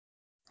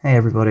Hey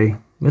everybody,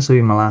 this will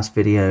be my last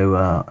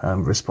video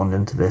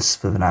responding to this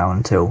for now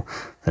until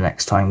the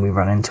next time we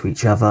run into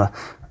each other.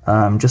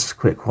 Just a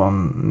quick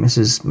one.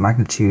 Mrs.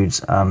 Magnitude's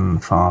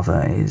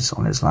father is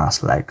on his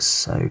last legs,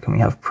 so can we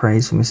have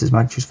praise for Mrs.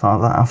 Magnitude's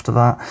father after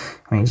that?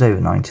 I mean, he's over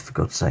 90 for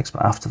God's sakes,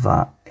 but after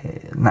that,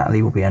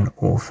 Natalie will be an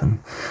orphan.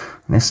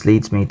 And this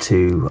leads me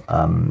to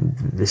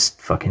this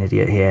fucking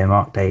idiot here,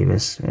 Mark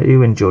Davis,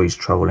 who enjoys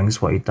trolling.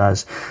 Is what he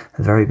does.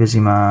 A very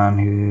busy man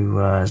who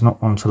is not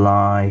one to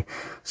lie.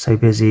 So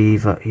busy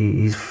that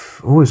he's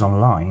always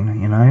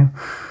online, you know.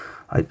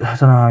 I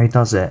don't know how he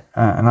does it.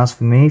 And as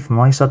for me, for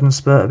my sudden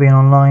spurt of being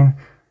online,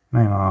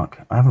 no, Mark,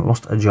 I haven't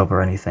lost a job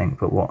or anything,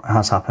 but what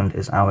has happened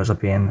is hours are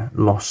being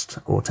lost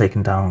or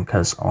taken down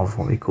because of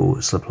what we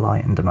call supply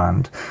and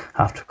demand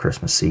after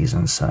Christmas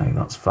season, so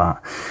that's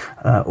that.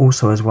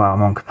 Also as well,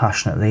 I'm on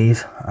compassionate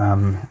leave.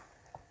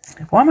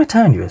 Why am I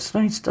telling you this? I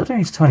don't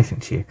need to tell anything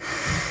to you.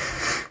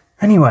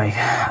 Anyway,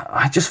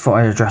 I just thought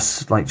I'd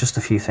address just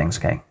a few things,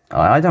 okay?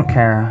 I don't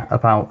care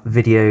about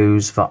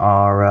videos that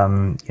are,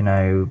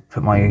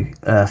 put my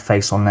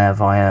face on there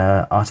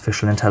via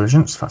artificial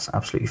intelligence. That's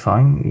absolutely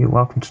fine. You're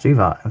welcome to do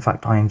that. In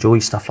fact, I enjoy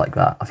stuff like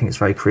that. I think it's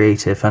very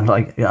creative. And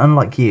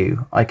unlike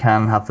you, I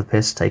can have the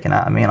piss taken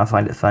out of me and I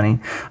find it funny.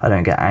 I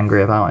don't get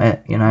angry about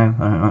it, you know?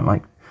 I don't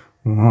like,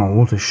 oh,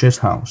 what a shit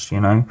house,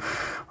 you know?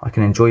 I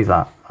can enjoy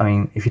that. I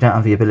mean, if you don't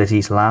have the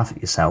ability to laugh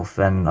at yourself,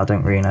 then I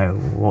don't really know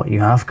what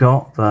you have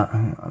got, but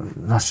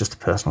that's just a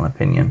personal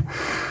opinion.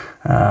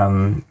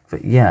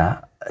 But yeah,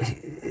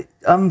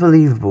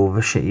 unbelievable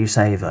the shit you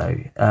say though.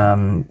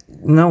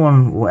 No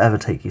one will ever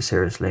take you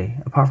seriously,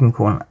 apart from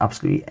calling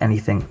absolutely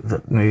anything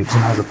that moves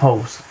and has a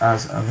pulse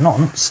as a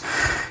nonce.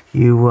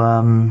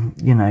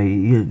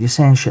 You're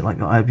saying shit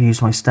like, I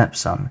abused my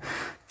stepson,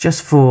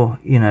 just for,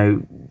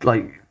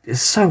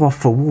 it's so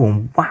off the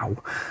wall. Wow.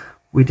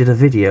 We did a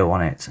video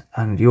on it,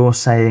 and you're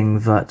saying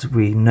that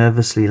we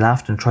nervously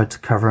laughed and tried to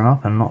cover him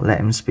up and not let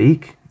him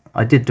speak.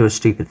 I did do a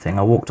stupid thing.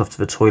 I walked off to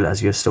the toilet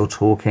as you were still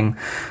talking.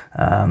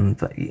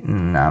 But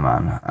nah,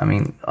 man. I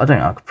mean, I don't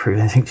know I could prove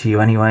anything to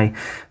you anyway.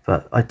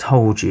 But I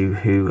told you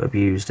who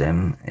abused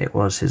him. It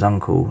was his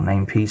uncle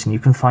named Pete, and you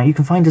can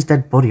find his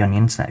dead body on the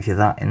internet if you're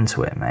that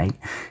into it, mate.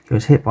 He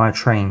was hit by a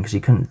train because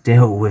he couldn't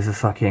deal with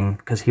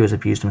because he was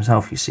abused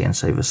himself, you see, and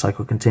so the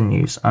cycle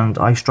continues. And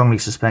I strongly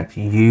suspect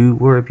you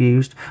were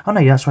abused. Oh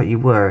no, that's right, you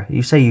were.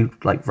 You say you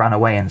ran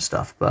away and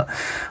stuff, but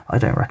I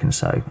don't reckon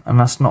so. And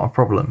that's not a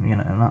problem, you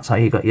know. And that's how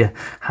you got your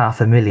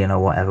 $500,000 or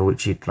whatever,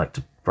 which you'd like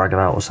to brag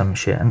about or some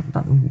shit.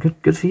 And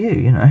good for you,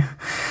 you know.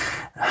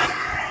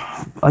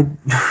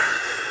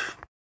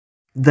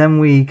 Then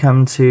we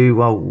come to,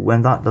 well,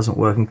 when that doesn't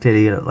work and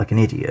clearly you look like an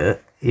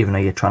idiot, even though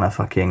you're trying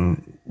to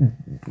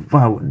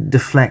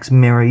deflect,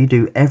 mirror, you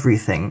do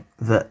everything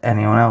that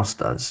anyone else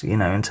does, you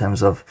know, in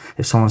terms of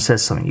if someone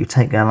says something, you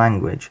take their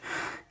language.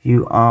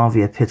 You are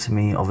the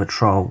epitome of a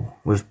troll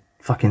with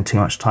fucking too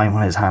much time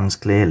on his hands,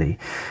 clearly,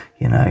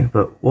 you know.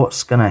 But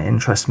what's going to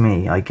interest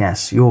me, I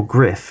guess, your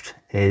grift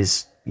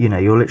is, you know,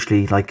 you're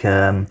literally like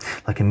a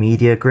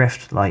media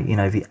grift,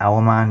 the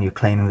Owlman. You're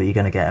claiming that you're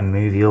going to get a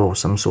movie or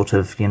some sort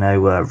of,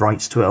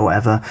 rights to it or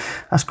whatever.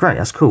 That's great,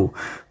 that's cool.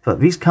 But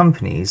these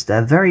companies,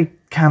 they're very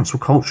cancel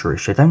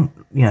culture-ish. They don't,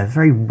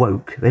 very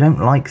woke. They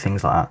don't like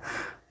things like that.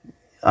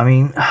 I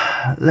mean,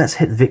 let's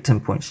hit victim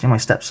points. My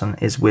stepson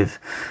is with...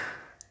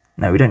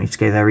 No, we don't need to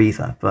go there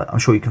either, but I'm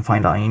sure you can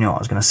find out and you know what I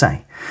was going to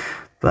say.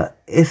 But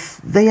if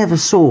they ever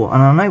saw,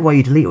 and I know why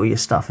you delete all your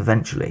stuff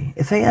eventually,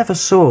 if they ever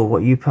saw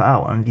what you put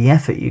out and the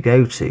effort you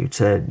go to,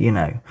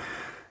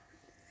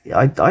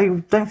 I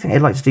don't think they'd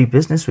like to do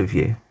business with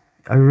you.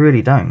 I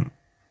really don't.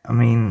 I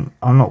mean,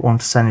 I'm not one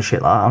to send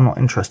shit like that. I'm not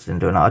interested in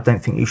doing that. I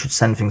don't think you should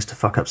send things to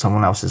fuck up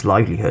someone else's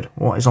livelihood.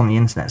 What is on the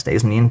internet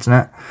stays on the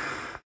internet.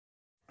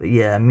 But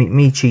yeah,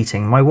 me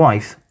cheating. My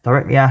wife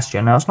directly asked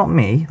you. Now, it's not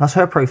me. That's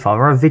her profile.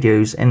 There are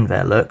videos in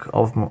there, look,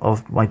 of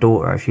my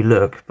daughter, if you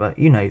look. But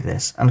you know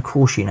this. And of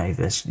course you know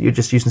this. You're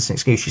just using this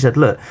excuse. She said,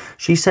 look,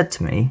 she said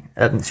to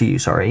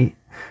you,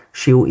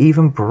 she'll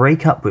even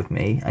break up with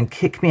me and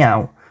kick me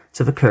out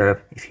to the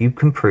curb if you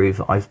can prove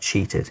that I've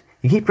cheated.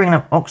 You keep bringing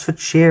up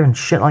Oxfordshire and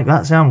shit like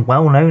that. Sound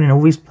well known in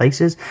all these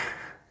places.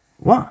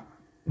 What?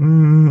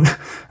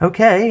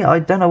 Okay, I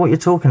don't know what you're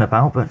talking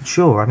about, but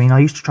sure. I mean, I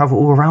used to travel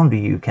all around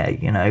the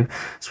UK,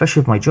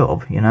 especially with my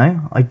job,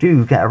 I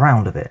do get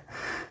around a bit.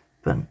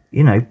 But,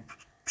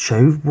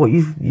 show what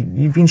you've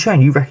been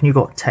shown. You reckon you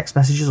got text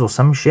messages or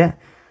some shit?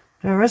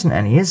 There isn't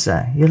any, is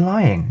there? You're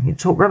lying. You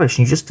talk rubbish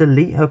and you just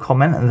delete her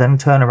comment and then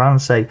turn around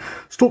and say,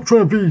 stop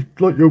trying to be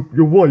like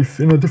your wife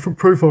in a different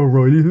profile,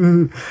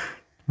 Riley.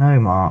 No,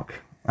 Mark.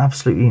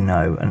 Absolutely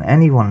no. And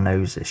anyone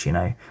knows this,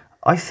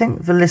 I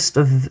think the list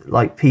of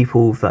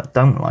people that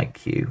don't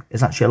like you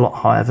is actually a lot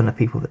higher than the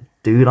people that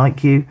do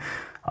like you.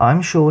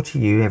 I'm sure to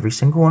you every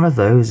single one of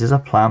those is a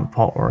plant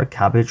pot or a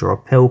cabbage or a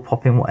pill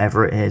popping,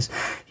 whatever it is.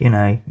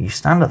 You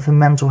stand up for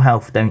mental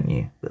health, don't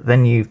you? But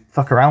then you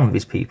fuck around with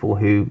these people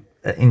who,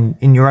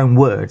 in your own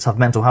words, have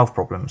mental health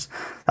problems.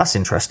 That's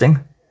interesting.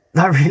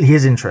 That really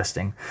is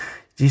interesting.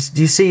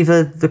 Do you see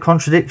the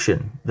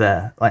contradiction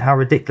there? Like how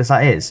ridiculous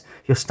that is?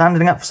 You're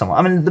standing up for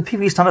someone. I mean, the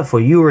people you stand up for,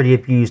 you already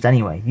abused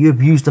anyway. You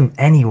abused them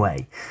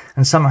anyway.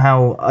 And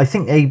somehow, I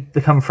think they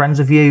become friends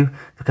with you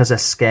because they're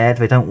scared.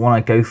 They don't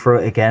want to go through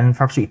it again.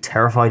 They're absolutely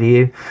terrified of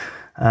you.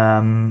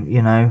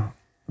 You know,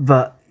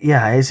 but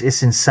yeah,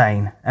 it's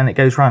insane. And it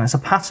goes round. It's a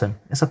pattern.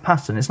 It's a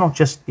pattern. It's not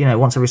just, you know,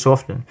 once every so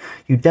often.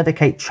 You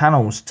dedicate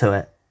channels to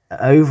it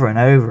over and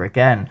over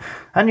again.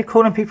 And you're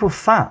calling people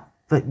fat,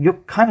 but you're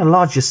kind of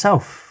large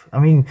yourself. I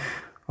mean,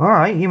 all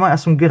right, you might have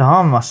some good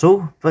arm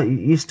muscle, but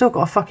you still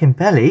got a fucking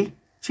belly.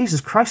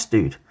 Jesus Christ,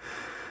 dude.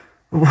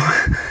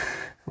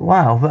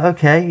 Wow, but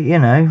okay, you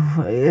know,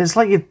 it's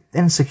like you're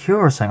insecure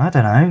or something. I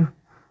don't know.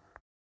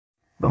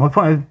 But my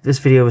point of this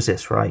video is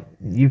this, right?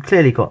 You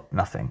clearly got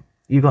nothing.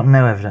 You got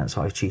no evidence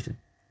that I've cheated.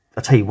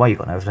 I'll tell you why you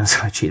got no evidence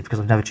that I cheated, because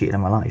I've never cheated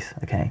in my life,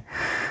 okay?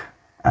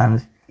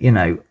 And, you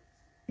know,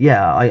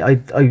 yeah,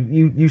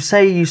 you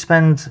say you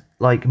spend,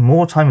 like,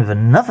 more time with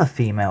another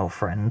female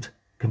friend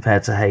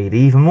compared to Hayley,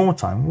 even more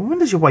time. Well, when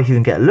does your wife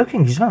even get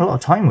looking? You spend a lot of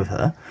time with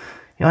her.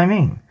 You know what I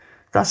mean?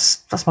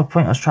 That's my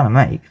point I was trying to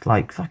make.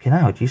 Like, fucking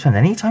hell, do you spend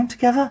any time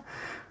together?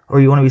 Or are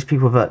you one of these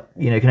people that,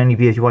 you know, can only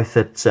be with your wife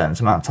for a certain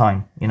amount of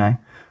time, you know?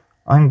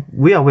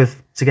 We are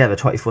together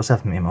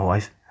 24/7, me and my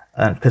wife,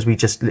 because we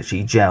just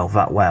literally gel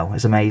that well.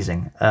 It's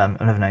amazing. I've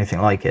never known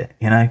anything like it,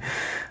 you know?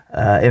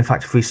 In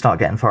fact, if we start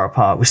getting far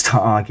apart, we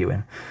start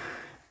arguing.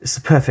 It's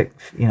the perfect,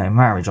 you know,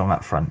 marriage on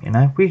that front, you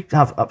know? We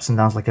have ups and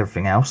downs like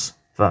everything else.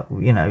 But,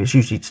 you know, it's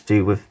usually to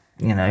do with,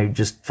 you know,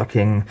 just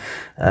fucking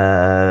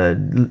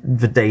the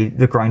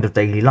grind of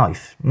daily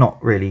life.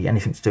 Not really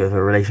anything to do with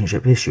a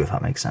relationship issue, if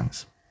that makes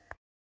sense.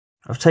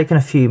 I've taken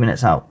a few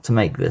minutes out to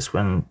make this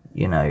when,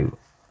 you know,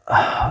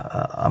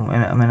 I'm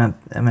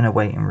in a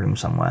waiting room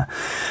somewhere.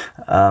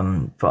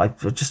 But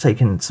I've just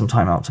taken some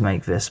time out to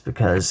make this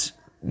because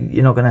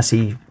you're not going to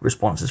see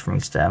responses from me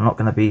today. I'm not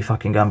going to be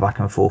fucking going back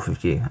and forth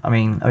with you. I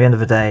mean, at the end of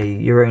the day,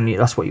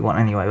 that's what you want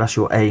anyway. That's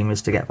your aim,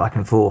 is to get back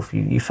and forth.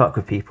 You fuck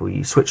with people,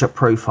 you switch up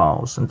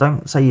profiles, and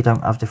don't say you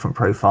don't have different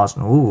profiles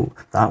and, ooh,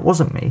 that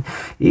wasn't me.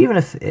 Even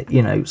if,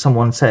 you know,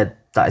 someone said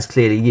that is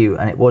clearly you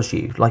and it was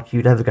you, like,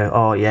 you'd ever go,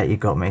 oh yeah, you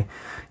got me.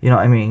 You know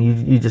what I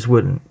mean? You just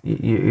wouldn't.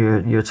 You're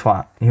a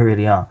twat. You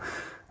really are.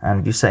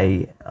 And you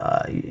say,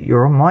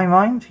 you're on my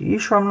mind? Are you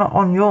sure I'm not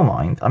on your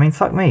mind? I mean,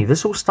 fuck me.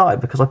 This all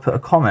started because I put a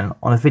comment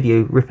on a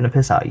video ripping a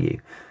piss out of you.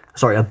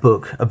 Sorry, a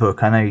book.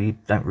 I know you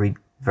don't read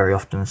very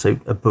often, so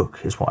a book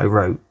is what I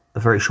wrote.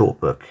 A very short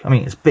book. I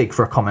mean, it's big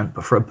for a comment,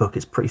 but for a book,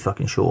 it's pretty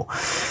fucking short.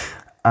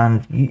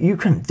 And you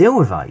couldn't deal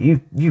with that.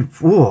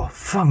 Oh,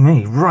 fuck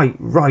me. Right,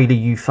 Ryder,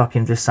 you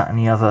fucking this, that, and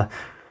the other.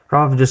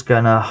 Rather than just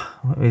going,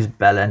 he's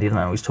bell-end, he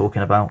doesn't know what he's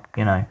talking about,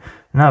 you know.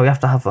 No, we have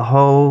to have the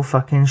whole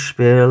fucking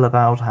spiel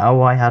about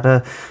how I had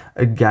a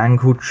gang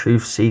called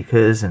Truth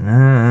Seekers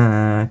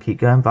and keep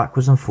going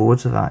backwards and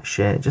forwards with that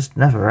shit. It just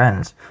never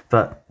ends.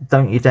 But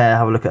don't you dare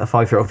have a look at a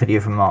 5-year-old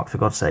video from Mark, for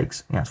God's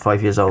sakes. Yeah, it's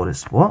 5 years old.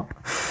 It's what?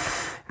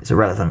 It's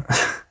irrelevant.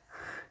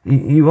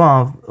 You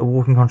are a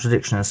walking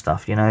contradiction and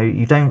stuff, you know.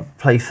 You don't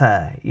play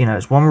fair. You know,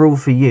 it's one rule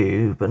for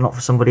you, but not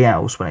for somebody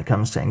else when it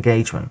comes to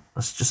engagement.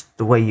 That's just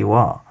the way you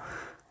are.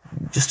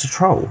 Just a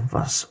troll.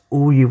 That's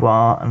all you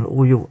are and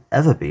all you'll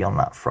ever be on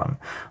that front.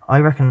 I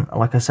reckon,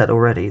 like I said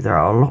already, there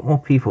are a lot more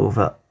people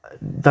that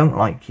don't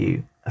like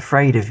you,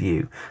 afraid of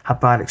you, have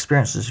bad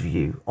experiences with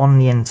you on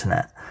the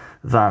internet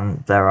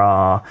than there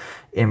are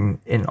on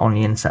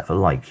the internet that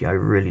like you. I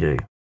really do.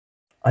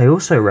 I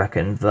also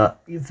reckon that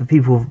the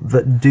people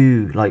that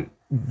do, like,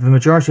 the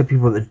majority of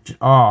people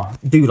that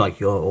do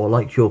like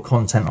your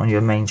content on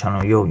your main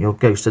channel, your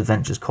Ghost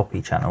Adventures copy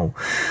channel,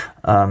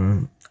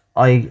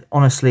 I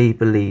honestly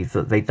believe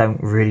that they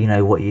don't really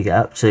know what you get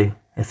up to.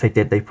 If they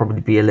did, they'd probably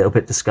be a little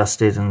bit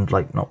disgusted and,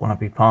 like, not want to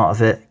be part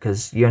of it,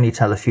 because you only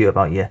tell a few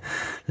about your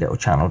little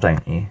channel,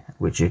 don't you?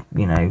 Which, you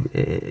know,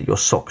 your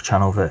sock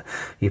channel that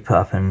you put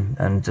up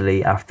and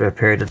delete after a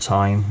period of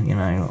time, you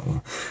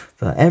know.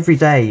 But every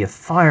day you're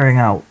firing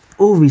out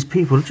all these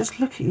people. Just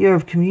look at your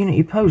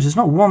community posts. It's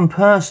not one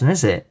person,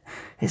 is it?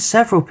 It's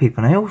several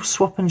people, and they all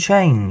swap and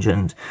change,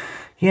 and,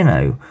 you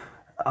know,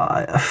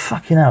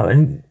 fucking hell.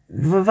 And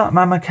with that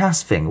Mama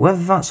Cass thing,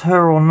 whether that's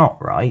her or not,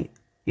 right,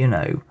 you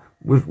know,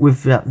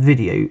 with that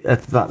video,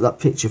 that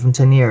picture from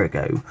 10 years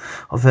ago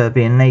of her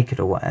being naked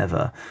or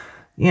whatever,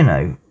 you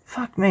know,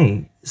 fuck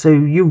me. So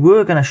you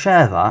were going to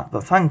share that,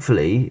 but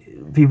thankfully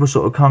people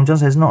sort of come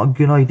just say it's not a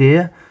good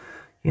idea,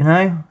 you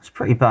know. It's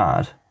pretty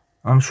bad.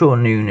 I'm sure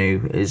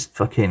Nunu is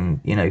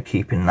fucking, you know,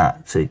 keeping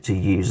that to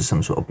use as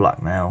some sort of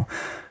blackmail.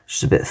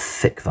 She's a bit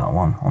thick, that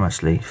one,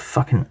 honestly.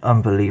 Fucking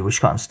unbelievable.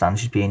 She can't understand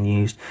she's being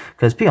used.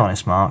 Because, be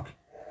honest, Mark,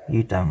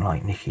 you don't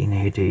like Nikki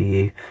Nu, do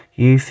you?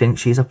 You think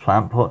she's a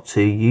plant pot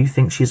too. You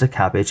think she's a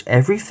cabbage.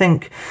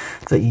 Everything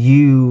that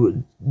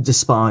you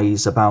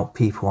despise about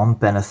people on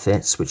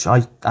benefits, which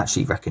I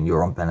actually reckon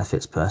you're on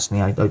benefits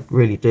personally. I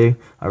really do.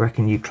 I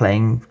reckon you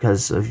claim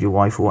because of your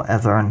wife or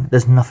whatever, and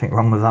there's nothing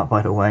wrong with that,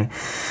 by the way.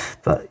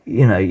 But,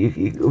 you know,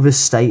 with a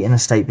state in a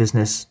state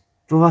business,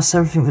 well, that's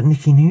everything that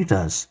Nikki Nu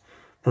does.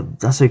 But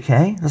that's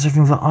okay. That's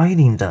everything that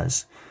Eileen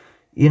does.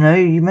 You know,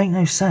 you make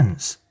no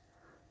sense.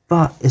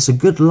 But it's a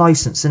good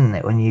license, isn't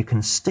it, when you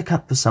can stick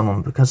up for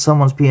someone because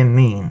someone's being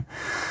mean,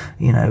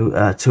 you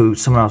know, to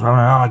someone else, having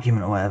an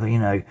argument or whatever, you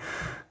know.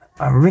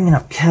 I'm ringing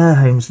up care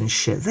homes and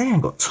shit. They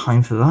ain't got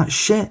time for that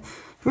shit.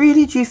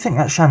 Really? Do you think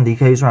that Shandy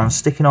goes around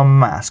sticking on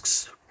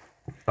masks,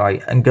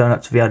 right, and going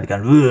up to the elderly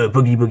going,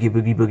 boogie, boogie,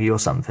 boogie, boogie, or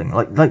something?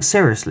 Like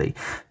seriously,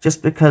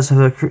 just because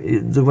of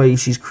the way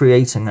she's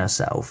creating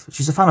herself.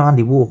 She's a fan of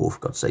Andy Warhol, for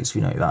God's sakes, if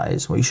you know who that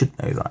is. Well, you should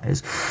know who that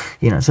is.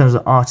 You know, in terms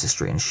of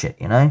artistry and shit,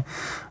 you know.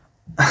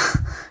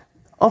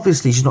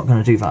 Obviously she's not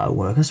going to do that at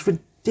work. That's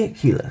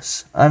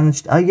ridiculous.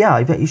 And yeah,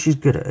 I bet you she's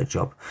good at her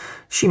job.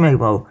 She may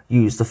well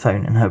use the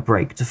phone in her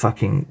break to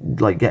fucking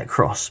like get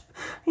cross.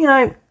 You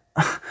know,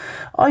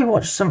 I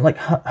watch something like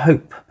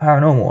Hope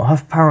Paranormal,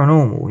 Huff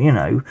Paranormal, you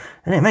know,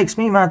 and it makes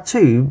me mad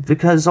too,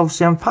 because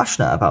obviously I'm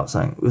passionate about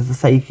something with the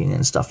faking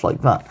and stuff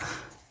like that,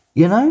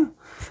 you know.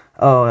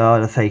 Oh,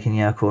 the faking,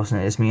 yeah, of course,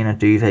 and it's me in a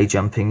duvet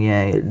jumping,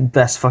 yeah,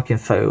 best fucking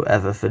photo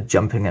ever for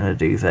jumping in a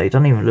duvet.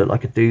 Doesn't even look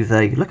like a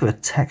duvet. Look at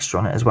the texture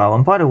on it as well.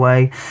 And by the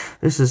way,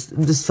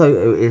 this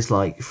photo is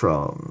like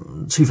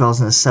from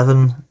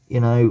 2007,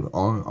 you know,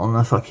 on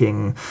a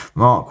fucking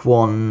Mark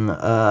 1,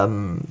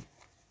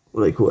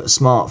 what do they call it, a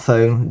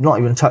smartphone, not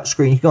even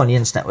touchscreen. You can go on the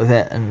internet with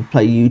it and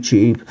play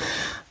YouTube,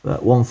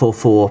 but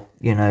 144,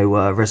 you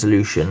know,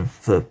 resolution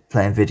for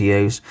playing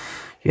videos.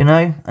 You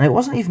know, and it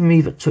wasn't even me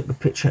that took the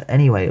picture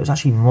anyway. It was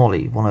actually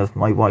Molly, one of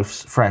my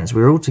wife's friends.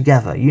 We were all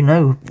together. You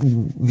know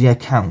the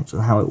account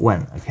and how it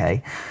went,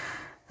 okay?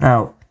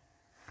 Now,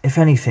 if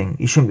anything,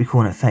 you shouldn't be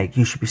calling it fake.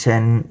 You should be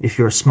saying, if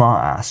you're a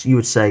smart ass, you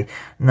would say,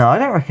 no, I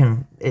don't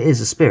reckon it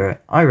is a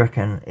spirit. I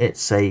reckon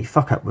it's a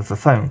fuck up with the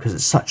phone because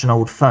it's such an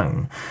old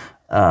phone.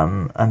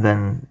 And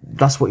then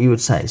that's what you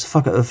would say. It's a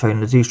fuck up with the phone.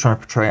 The dude's trying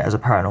to portray it as a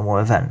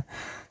paranormal event.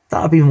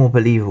 That would be more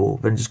believable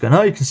than just going,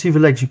 oh, you can see the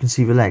legs, you can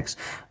see the legs.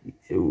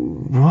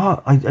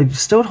 What? I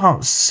still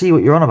can't see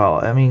what you're on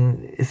about. I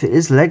mean, if it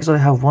is legs, I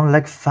have one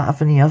leg fatter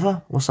than the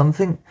other or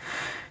something.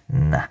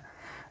 Nah.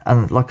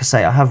 And like I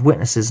say, I have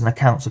witnesses and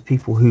accounts of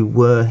people who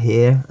were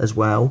here as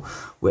well,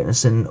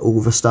 witnessing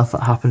all the stuff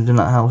that happened in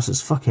that house. It's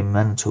fucking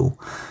mental.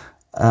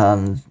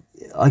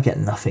 I get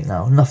nothing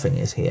now. Nothing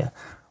is here.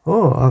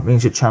 Oh, that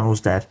means your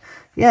channel's dead.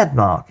 Yeah,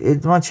 Mark,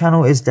 my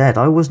channel is dead.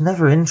 I was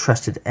never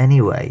interested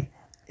anyway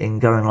in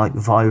going like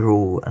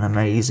viral and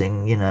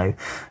amazing, you know.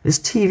 This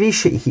TV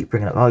shit you keep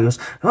bringing up. Oh,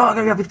 I'm going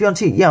to be happy to be on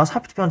TV. Yeah, I was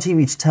happy to be on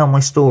TV to tell my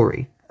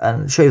story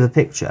and show the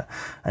picture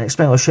and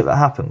explain all the shit that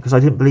happened, because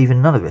I didn't believe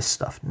in none of this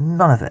stuff.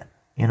 None of it,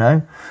 you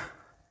know.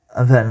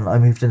 And then I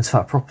moved into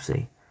that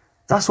property.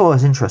 That's what I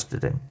was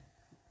interested in.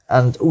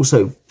 And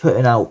also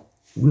putting out,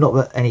 not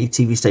that any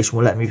TV station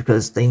will let me,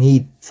 because they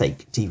need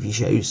fake TV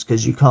shows,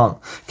 because you can't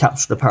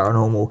capture the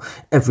paranormal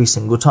every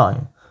single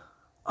time.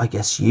 I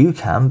guess you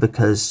can,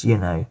 because, you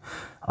know,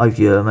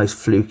 either you're the most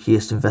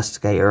flukiest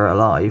investigator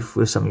alive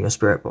with some of your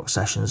spirit box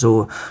sessions,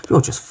 or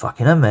you're just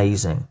fucking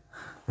amazing.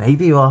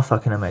 Maybe you are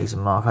fucking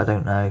amazing, Mark, I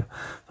don't know.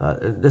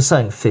 But there's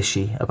something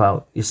fishy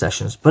about your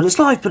sessions. But it's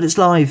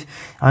live,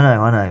 I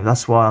know.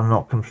 That's why I'm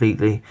not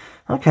completely...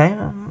 Okay,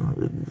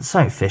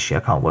 something fishy, I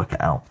can't work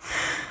it out.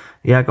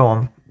 Yeah, go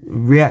on.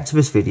 React to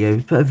this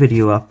video, put a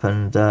video up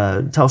and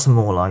tell some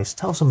more lies.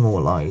 Tell some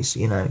more lies,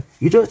 you know.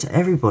 You do it to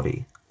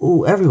everybody.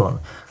 Everyone.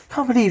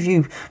 Can't believe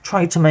you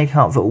tried to make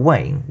out that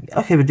Wayne,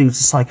 okay, the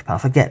dude's a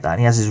psychopath, I get that, and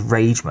he has his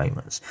rage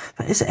moments,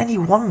 but is it any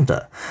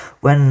wonder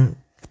when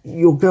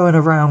you're going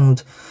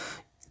around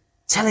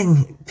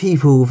telling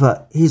people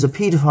that he's a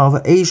paedophile,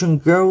 that Asian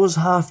girls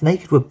half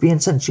naked were being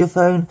sent to your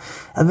phone,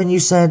 and then you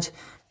said,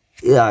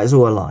 yeah, it's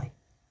all a lie.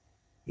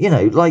 You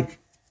know, like,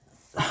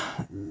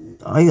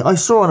 I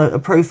saw on a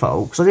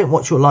profile, because I didn't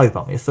watch your live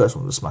about me, the first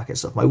one with the smack and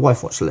stuff, my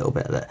wife watched a little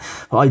bit of it,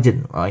 but I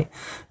didn't, right?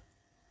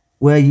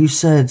 Where you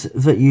said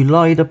that you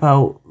lied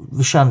about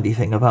the Shandy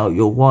thing, about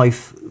your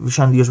wife, the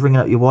Shandy was ringing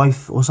up your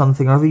wife or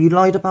something or other. You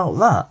lied about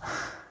that.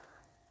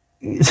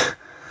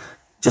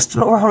 Just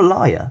an all-round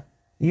liar.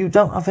 You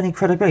don't have any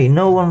credibility.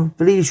 No one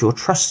believes you or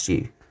trusts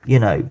you, you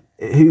know.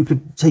 Who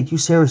could take you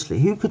seriously?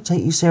 Who could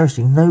take you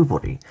seriously?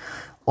 Nobody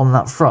on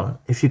that front.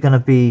 If you're going to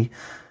be,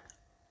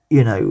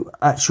 you know,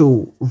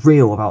 actual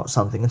real about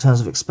something in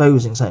terms of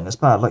exposing something that's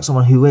bad, like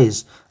someone who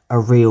is a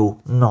real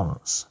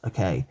nonce,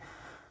 okay?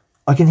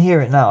 I can hear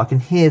it now. I can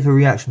hear the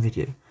reaction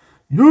video.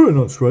 You're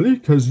not really,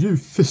 because you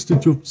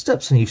fisted your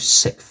steps, and you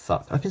sick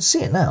fuck. I can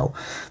see it now,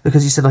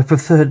 because you said I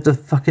preferred the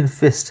fucking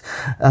fist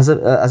as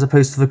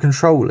opposed to the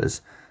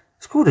controllers.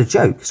 It's called a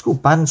joke. It's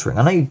called bantering.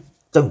 I know you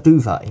don't do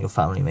that in your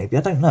family, maybe.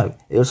 I don't know.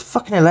 It was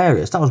fucking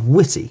hilarious. That was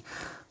witty.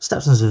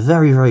 Stepson's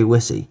very, very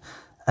witty.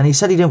 And he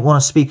said he didn't want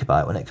to speak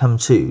about it when it come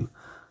to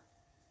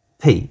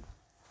Pete,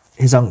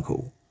 his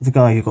uncle, the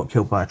guy who got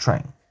killed by a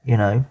train, you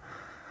know.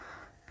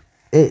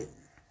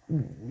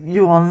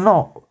 You are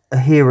not a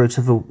hero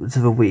to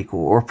the weak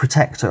or a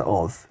protector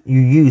of. You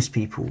use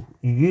people.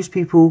 You use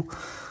people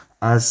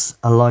as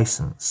a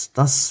license.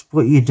 That's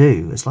what you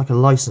do. It's like a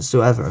license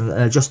to ever, and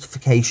a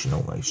justification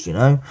almost, you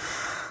know.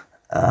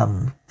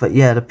 But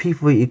yeah, the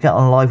people that you get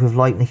on live with,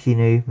 like Nikki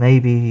New,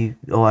 maybe,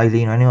 or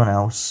Eileen or anyone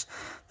else,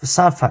 the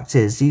sad fact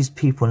is, these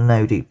people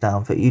know deep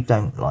down that you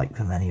don't like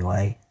them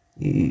anyway.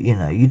 You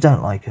know, you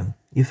don't like them.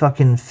 You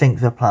fucking think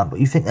they're planned, but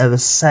you think they're the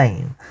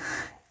same.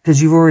 Because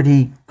you've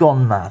already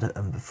gone mad at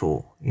them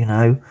before, you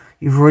know?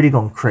 You've already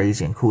gone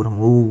crazy and called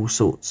them all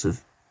sorts of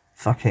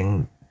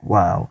fucking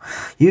wow.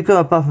 You go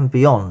above and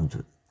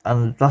beyond,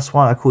 and that's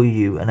why I call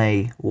you an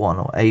A1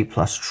 or A+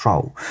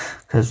 troll.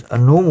 Because a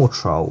normal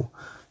troll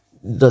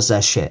does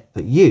their shit,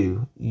 but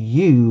you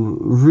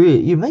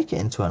make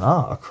it into an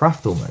art, a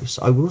craft almost.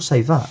 I will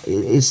say that.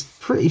 It's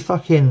pretty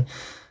fucking...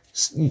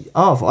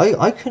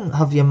 I couldn't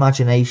have the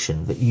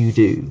imagination that you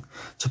do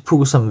to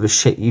pull some of the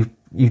shit you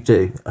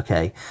do,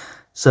 okay?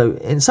 So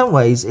in some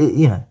ways,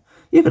 you know,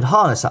 you could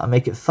harness that and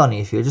make it funny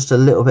if you're just a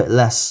little bit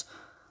less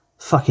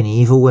fucking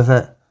evil with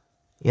it,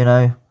 you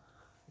know?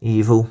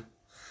 Evil.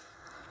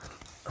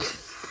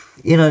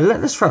 You know,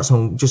 let's throw out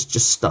some just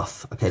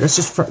stuff, okay? Let's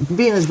just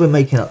being as we're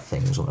making up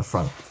things on the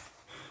front.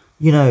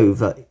 You know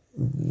that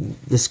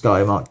this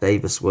guy Mark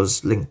Davis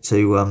was linked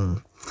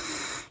to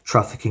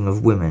trafficking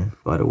of women,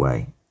 by the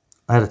way.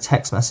 I had a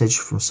text message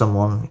from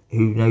someone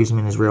who knows him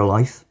in his real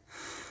life.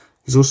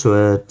 He's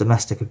also a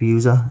domestic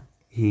abuser.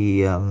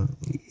 He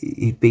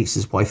beats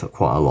his wife up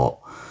quite a lot.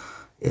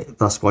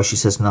 That's why she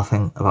says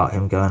nothing about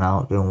him going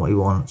out doing what he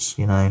wants,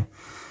 you know.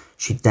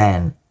 She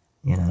daren't,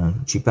 you know.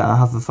 She better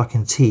have the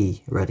fucking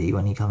tea ready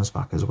when he comes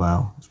back as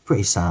well. It's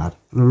pretty sad.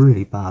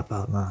 Really bad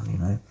man, you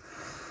know.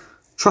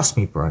 Trust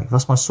me, bro.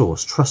 That's my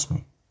source. Trust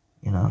me.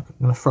 You know, I'm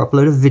going to throw up a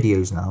load of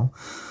videos now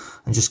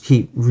and just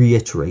keep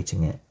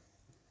reiterating it.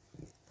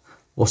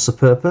 What's the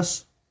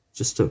purpose?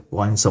 Just to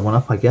wind someone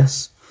up, I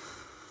guess.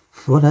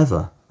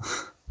 Whatever.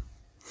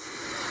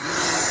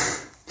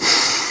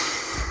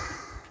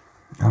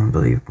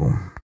 Unbelievable.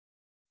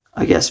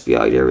 I guess the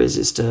idea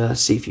is to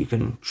see if you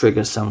can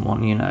trigger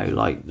someone, you know,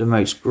 like the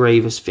most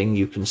gravest thing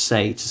you can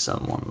say to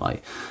someone.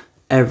 Like,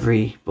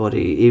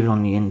 everybody, even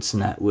on the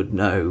internet, would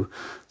know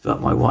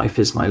that my wife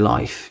is my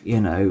life, you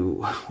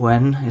know,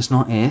 when, it's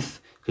not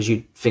if, because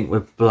you think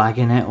we're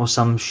blagging it or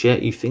some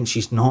shit, you think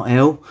she's not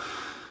ill.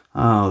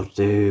 Oh,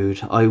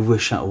 dude, I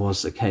wish that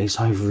was the case.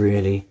 I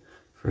really,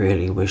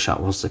 really wish that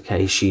was the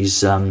case.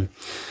 She's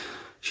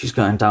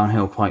going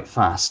downhill quite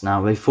fast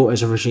now. They thought it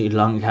was originally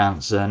lung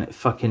cancer, and it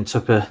fucking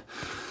took a,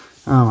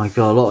 oh my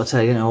god, a lot of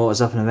time. You know what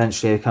was up, and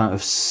eventually they came out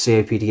with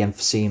COPD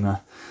emphysema.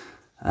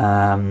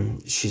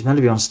 She's meant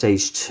to be on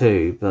stage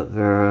 2, but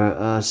there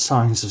are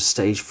signs of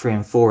stage 3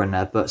 and 4 in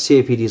there. But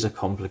COPD is a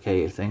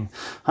complicated thing.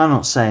 I'm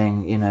not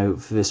saying, you know,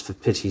 for this for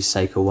pity's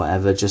sake or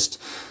whatever. Just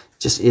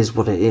is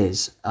what it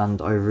is,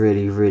 and I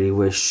really, really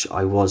wish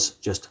I was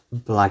just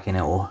blagging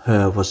it, or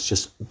her was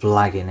just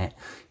blagging it.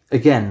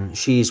 Again,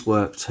 she's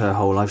worked her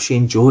whole life. She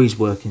enjoys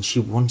working.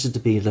 She wanted to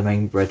be the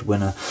main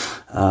breadwinner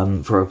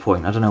for a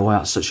point. I don't know why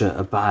that's such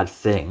a bad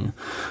thing,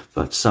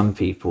 but some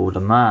people, the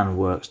man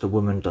works, the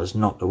woman does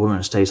not. The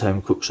woman stays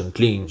home, cooks and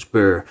cleans,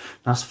 brr.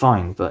 That's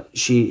fine, but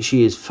she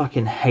is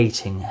fucking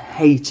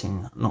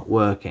hating not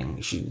working.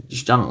 She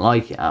doesn't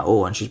like it at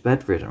all, and she's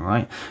bedridden,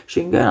 right?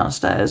 She can go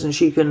downstairs and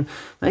she can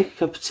make a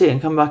cup of tea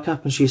and come back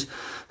up, and she's...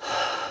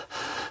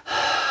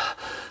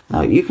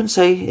 Now, you can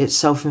say it's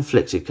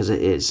self-inflicted, because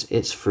it is.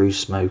 It's through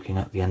smoking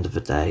at the end of the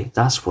day.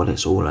 That's what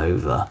it's all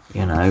over,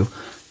 you know.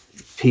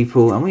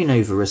 People, and we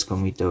know the risk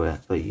when we do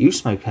it, but you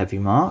smoke heavy,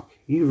 Mark.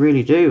 You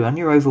really do, and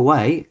you're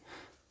overweight.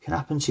 It can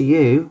happen to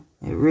you.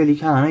 It really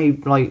can. I know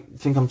you, like,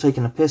 think I'm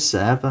taking a piss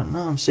there, but no,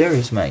 I'm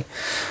serious, mate.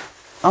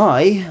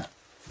 I've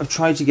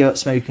tried to give up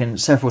smoking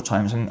several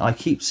times, and I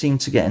keep seeming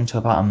to get into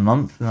about a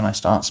month, and then I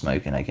start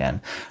smoking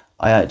again.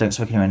 I don't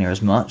smoke anywhere near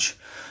as much,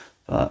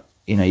 but...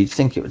 You know, you'd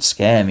think it would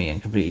scare me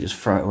and completely just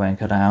throw it away and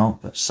cut it out,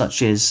 but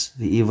such is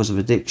the evils of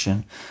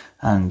addiction.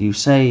 And you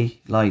say,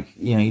 like,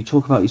 you know, you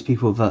talk about these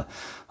people that,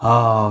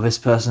 oh, this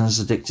person is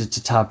addicted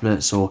to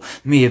tablets, or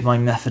me with my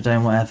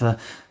methadone, whatever.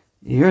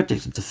 You're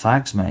addicted to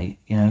fags, mate.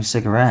 You know,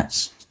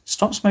 cigarettes.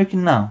 Stop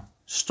smoking now.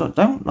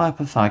 Don't light up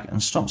a fag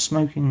and stop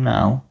smoking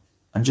now,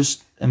 and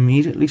just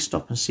immediately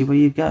stop and see where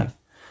you go.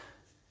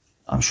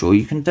 I'm sure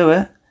you can do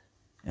it.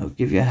 It'll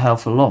give your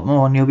health a lot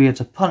more, and you'll be able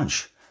to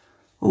punch.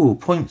 Oh,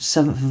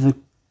 0.7 of the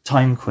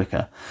time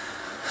quicker.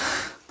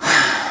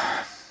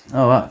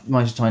 Oh, that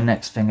reminds me to my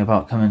next thing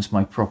about coming to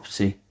my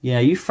property.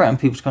 Yeah, you threaten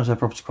people to come to their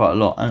property quite a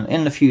lot. And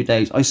in a few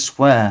days, I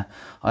swear,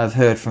 I've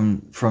heard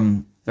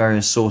from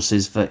various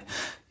sources that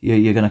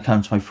you're going to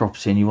come to my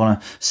property and you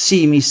want to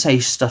see me say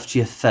stuff to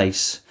your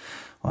face.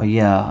 Well,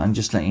 yeah, I'm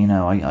just letting you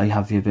know, I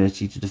have the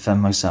ability to defend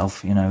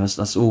myself. You know,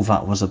 that's all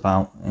that was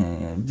about.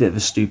 A bit of a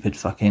stupid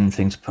fucking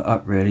thing to put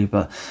up, really.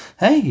 But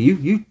hey,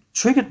 you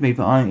triggered me,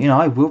 but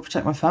I will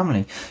protect my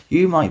family.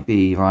 You might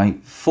be,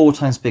 right, 4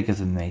 times bigger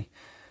than me.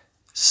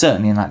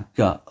 Certainly in that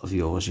gut of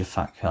yours, you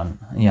fat cunt.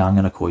 Yeah, I'm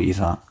going to call you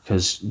that,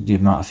 because the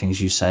amount of things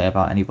you say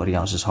about anybody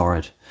else is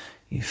horrid.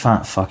 You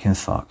fat fucking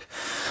fuck.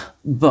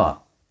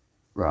 But,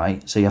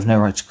 right, so you have no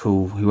right to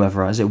call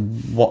whoever, is it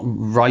what,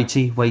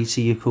 righty,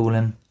 weighty you call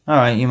him?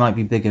 Alright, you might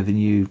be bigger than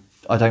you,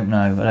 I don't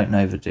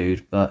know the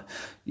dude, but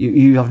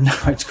you have no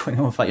right to call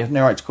anyone fat, you have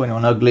no right to call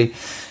anyone ugly.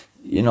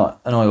 you're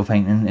not an oil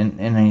paint in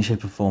any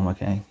shape or form,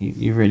 okay?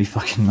 You're really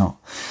fucking not.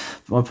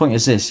 But my point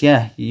is this,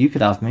 yeah, you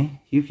could have me.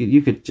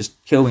 You could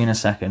just kill me in a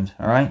second,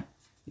 alright?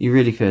 You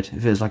really could.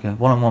 If it was like a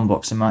one-on-one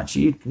boxing match,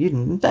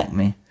 you'd deck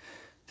me.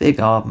 Big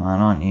hard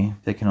man, aren't you?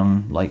 Picking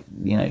on, like,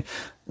 you know,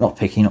 not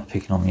picking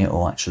on me at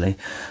all, actually.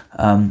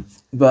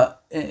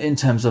 But in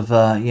terms of,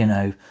 you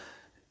know,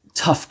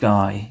 tough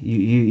guy,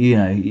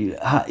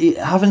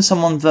 having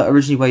someone that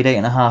originally weighed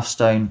 8.5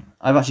 stone,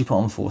 I've actually put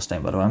on 4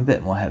 stone, by the way. I'm a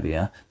bit more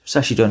heavier,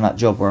 especially doing that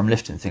job where I'm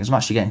lifting things. I'm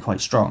actually getting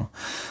quite strong.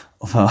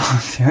 Although I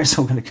fear it's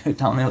all going to go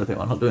downhill a bit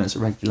when I'm not doing this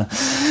regular.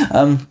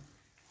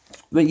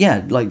 But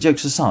yeah, like,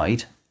 jokes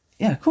aside,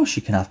 yeah, of course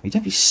you can have me.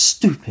 Don't be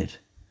stupid.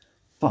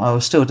 But I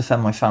will still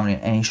defend my family in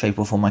any shape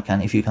or form I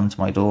can if you come to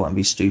my door and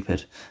be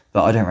stupid.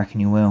 But I don't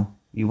reckon you will.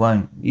 You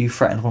won't. You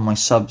threatened one of my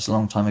subs a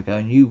long time ago,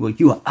 and you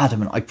were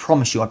adamant. I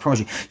promise you,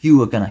 you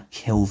were going to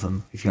kill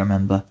them, if you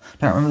remember.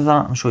 Don't remember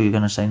that? I'm sure you're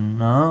going to say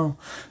no.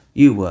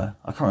 You were.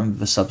 I can't remember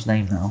the sub's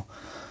name now.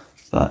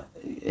 But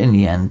in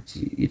the end,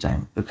 you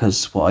don't.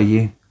 Because what are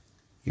you?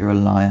 You're a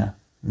liar.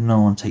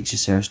 No one takes you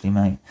seriously,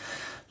 mate.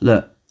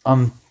 Look,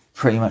 I'm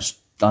pretty much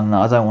done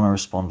now. I don't want to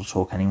respond or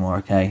talk anymore,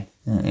 okay?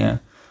 Yeah.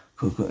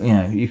 You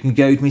know, you can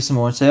goad me some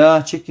more and say,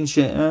 oh, chicken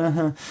shit,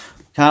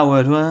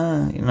 coward,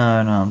 no,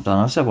 I'm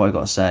done. I've said what I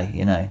got to say,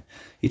 you know.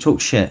 You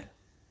talk shit,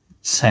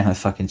 saying I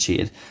fucking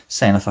cheated,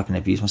 saying I fucking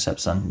abused my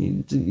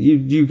stepson.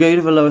 You go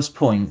to the lowest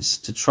points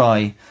to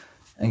try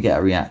and get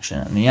a reaction,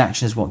 and the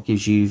reaction is what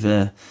gives you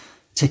the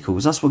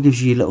tickles. That's what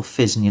gives you your little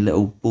fizz in your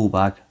little ball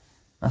bag.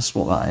 That's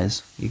what that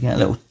is. You get a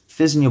little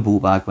fizz in your ball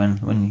bag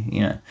when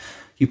you know,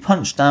 you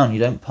punch down, you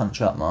don't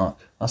punch up, Mark.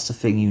 That's the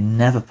thing, you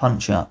never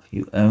punch up,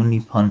 you only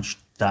punch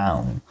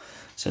down.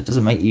 So it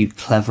doesn't make you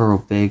clever or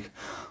big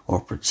or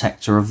a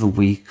protector of the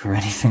weak or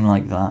anything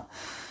like that.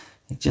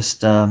 It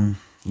just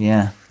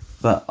yeah.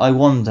 But I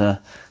wonder,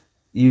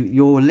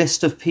 your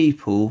list of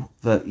people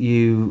that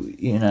you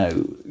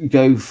know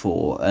go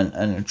for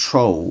and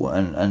troll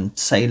and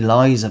say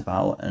lies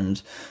about and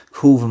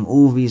call them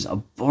all these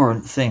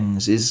abhorrent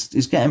things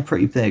is getting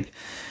pretty big.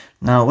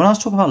 Now, when I was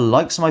talking about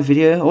likes on my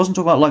video, I wasn't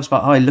talking about likes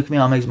about, hi, look at me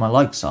how amazing my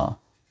likes are.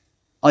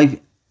 I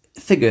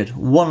figured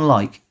 1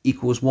 like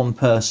equals 1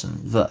 person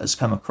that has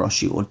come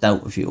across you or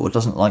dealt with you or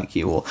doesn't like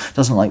you or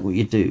doesn't like what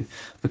you do,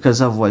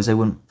 because otherwise they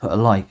wouldn't put a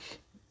like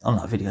on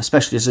that video,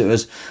 especially as it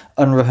was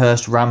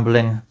unrehearsed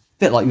rambling, a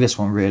bit like this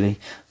one really.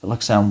 But like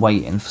I say, I'm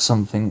waiting for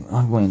something,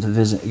 I'm waiting to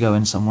visit,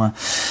 going somewhere.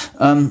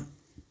 Hang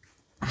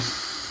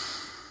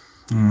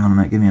on a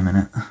minute, give me a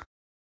minute.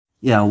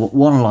 Yeah,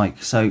 1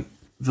 like, so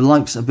the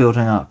likes are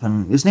building up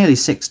and it's nearly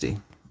 60.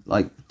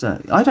 Like, to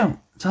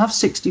have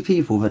 60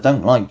 people that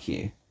don't like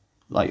you,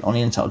 like on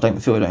the internet, don't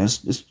feel it,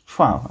 it's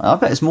wow. I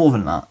bet it's more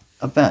than that.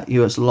 I bet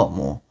you it's a lot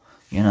more,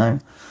 you know.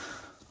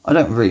 I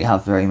don't really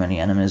have very many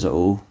enemies at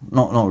all.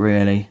 Not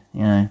really,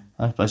 you know.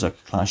 I suppose I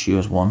could class you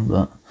as one,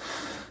 but,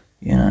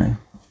 you know,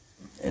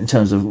 in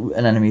terms of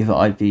an enemy that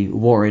I'd be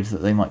worried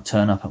that they might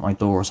turn up at my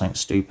door or something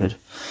stupid,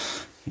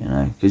 you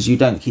know, because you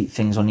don't keep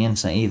things on the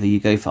internet either. You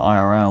go for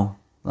IRL.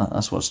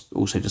 That's what's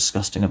also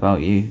disgusting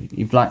about you.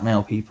 You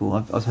blackmail people.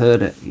 I've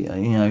heard it, you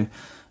know.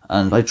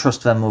 And I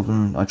trust them more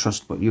than I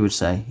trust what you would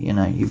say. You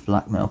know, you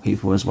blackmail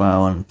people as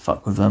well and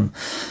fuck with them.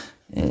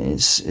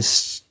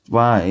 It's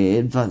wow,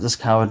 that's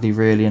cowardly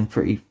really and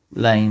pretty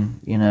lame,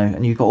 you know.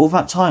 And you've got all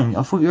that time.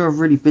 I thought you were a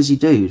really busy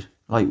dude,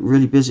 like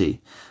really busy.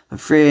 At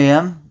 3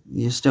 AM,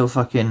 you're still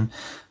fucking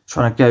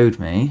trying to goad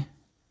me.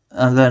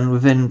 And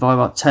then by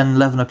about 10,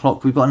 11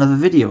 o'clock, we've got another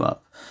video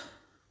up.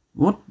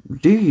 What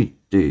do you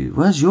do?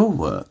 Where's your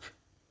work?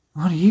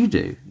 What do you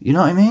do? You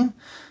know what I mean?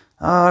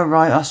 Oh,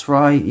 right, that's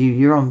right.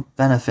 You're on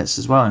benefits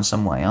as well in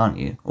some way, aren't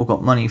you? Or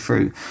got money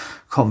through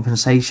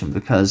compensation,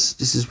 because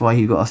this is why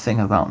you got a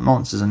thing about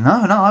nonsense. And no,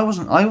 I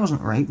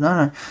wasn't raped.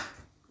 No.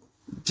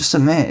 Just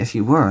admit if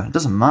you were. It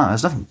doesn't matter.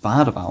 There's nothing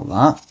bad about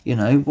that. You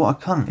know, what a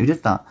cunt. Who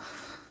did that?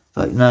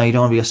 But no, you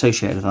don't want to be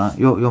associated with that.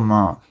 You're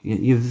Mark.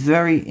 You're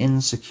very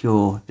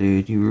insecure,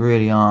 dude. You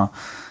really are.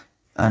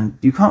 And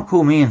you can't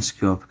call me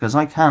insecure, because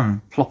I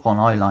can plop on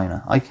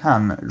eyeliner. I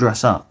can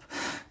dress up,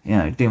 you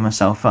know, do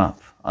myself up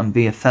and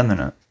be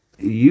effeminate.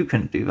 You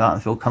couldn't do that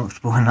and feel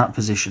comfortable in that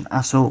position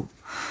at all.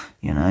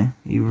 You know,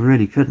 you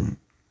really couldn't.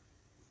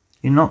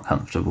 You're not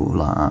comfortable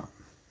like that.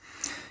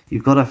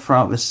 You've got to throw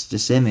out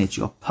this image.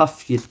 You'll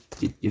puff your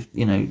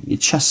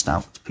chest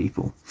out to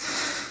people.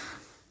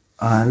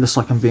 It looks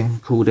like I'm being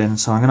called in,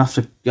 so I'm going to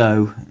have to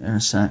go in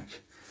a sec.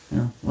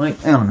 Yeah, wait,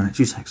 hang on a minute,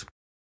 2 seconds.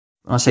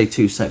 When I say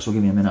 2 seconds, will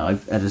give me a minute.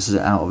 I've edited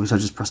it out, because I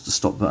just pressed the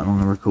stop button on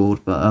the record.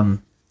 But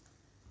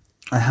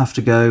I have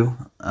to go.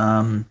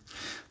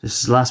 This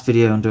is the last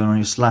video I'm doing on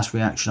your last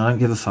reaction. I don't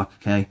give a fuck,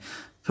 okay?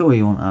 Put what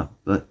you want up,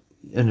 but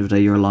at the end of the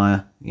day, you're a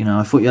liar. You know,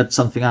 I thought you had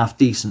something half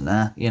decent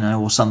there, you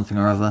know, or something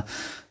or other.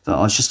 But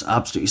I was just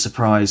absolutely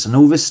surprised. And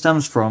all this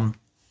stems from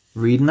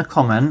reading a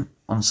comment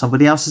on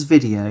somebody else's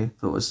video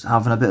that was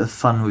having a bit of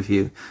fun with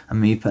you and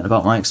me putting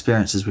about my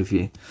experiences with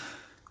you.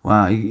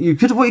 Wow, what you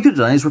could have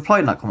done is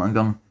replied to that comment and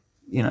gone,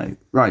 you know,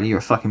 right, you're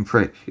a fucking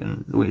prick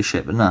and all your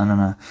shit. But no.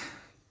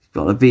 You've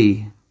got to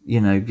be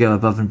go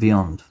above and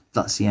beyond.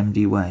 That's the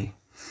MD way.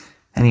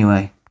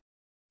 Anyway,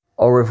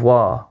 au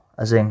revoir,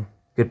 as in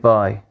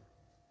goodbye,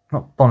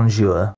 not bonjour.